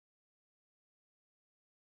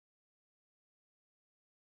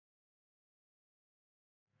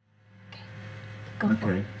Go for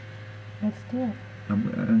Okay. it. Let's do it.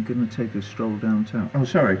 I'm going to take a stroll downtown. Oh,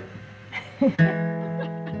 sorry.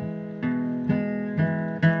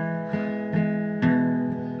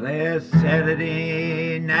 Last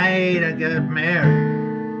Saturday night I got married.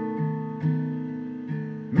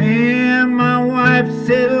 Me and my wife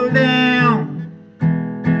settled down.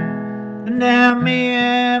 And now me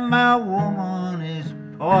and my woman is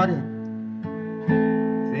parted.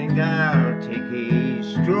 Think I'll take a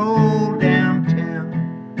stroll downtown.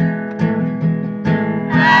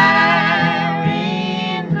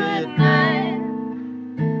 Irene, good night.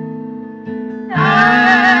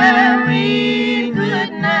 Irene,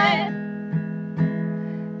 good night.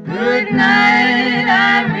 Good night,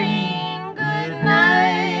 Irene. Good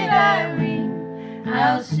night, Irene.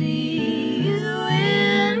 I'll see you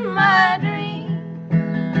in my dreams.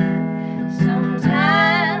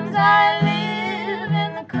 Sometimes I live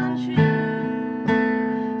in the country.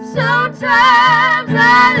 Sometimes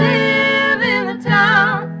I live in the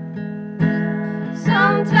town.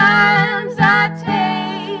 Sometimes I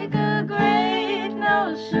take a great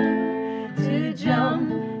notion to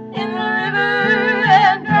jump in the river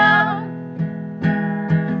and drown.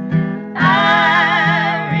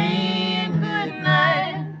 Irene, good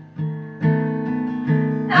night.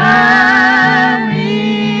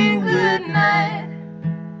 Irene, good night.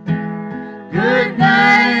 Good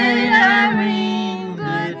night, Irene.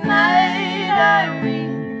 Good night,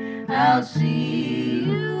 Irene. I'll see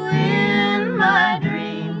you in my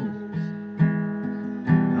dreams.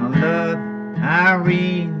 I love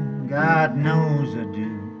Irene, God knows I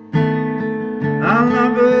do. I'll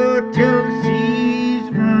love her till the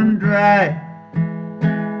seas run dry.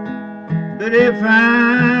 But if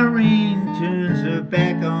Irene turns her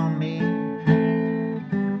back on me,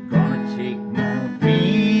 I'm gonna take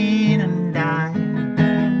morphine and die.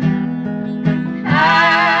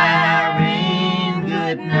 Irene,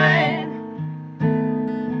 good night.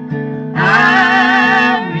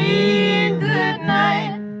 Irene, good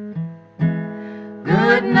night.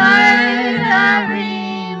 Good night,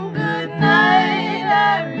 Irene. Good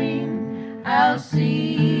night, Irene. I'll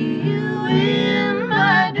see you in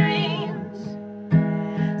my dreams.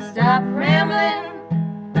 Stop rambling.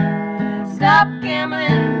 Stop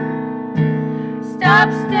gambling. Stop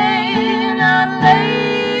staying out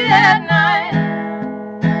late at night.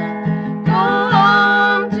 Go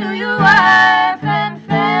home to your wife and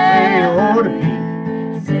family.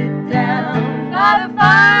 Sit down by the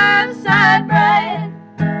fireside bright.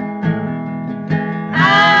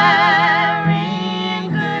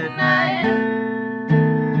 Irene, good night.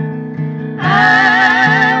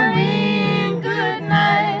 Irene, good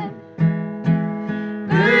night.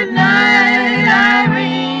 Good night,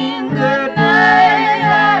 Irene. Good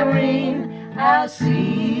night, Irene. I'll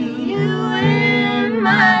see you in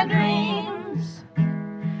my dreams.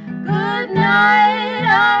 Good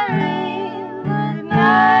night, Irene. Good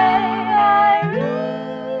night,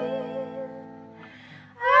 Irene.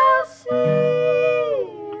 I'll see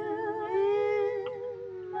you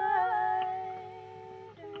in my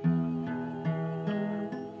dreams.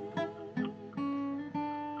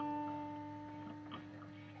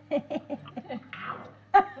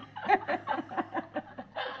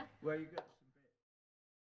 Where you go?